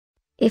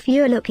If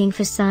you're looking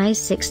for size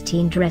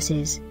 16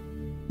 dresses,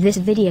 this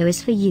video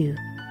is for you.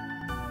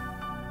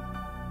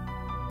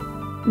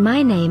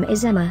 My name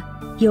is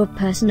Emma, your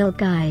personal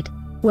guide.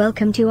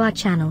 Welcome to our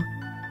channel.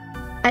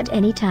 At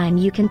any time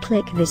you can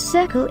click this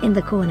circle in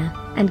the corner,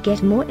 and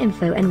get more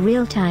info and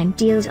real-time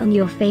deals on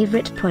your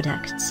favorite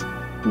products.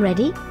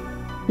 Ready?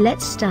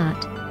 Let's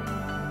start.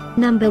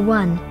 Number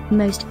 1,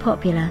 Most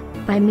Popular,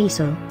 by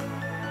Measoul.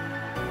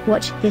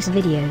 Watch this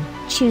video,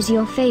 choose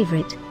your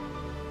favorite.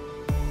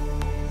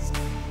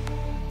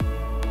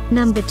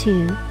 Number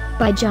 2,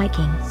 by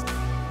Giking.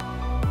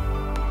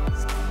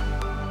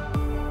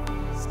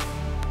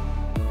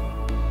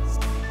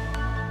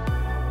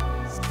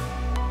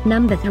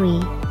 Number 3,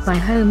 by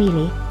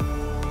Haomeili.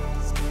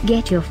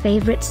 Get your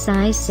favorite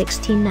size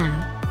 16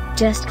 now.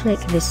 Just click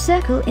this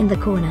circle in the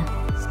corner.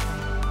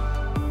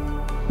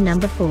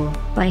 Number 4,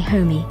 by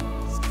Homeyee.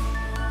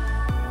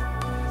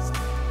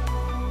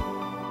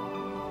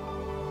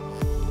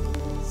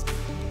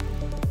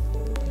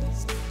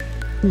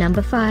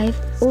 Number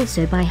 5,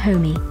 also by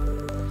Homeyee.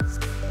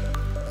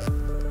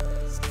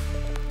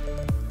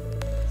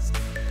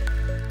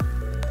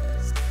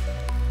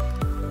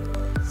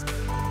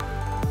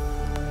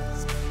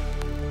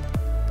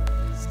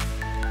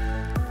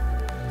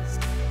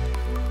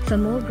 For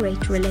more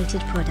great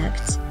related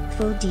products,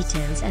 full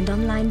details and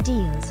online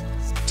deals,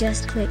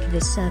 just click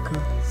this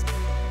circle.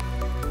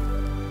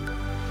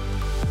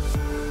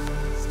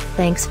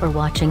 Thanks for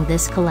watching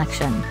this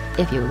collection.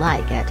 If you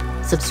like it,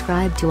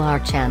 subscribe to our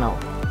channel.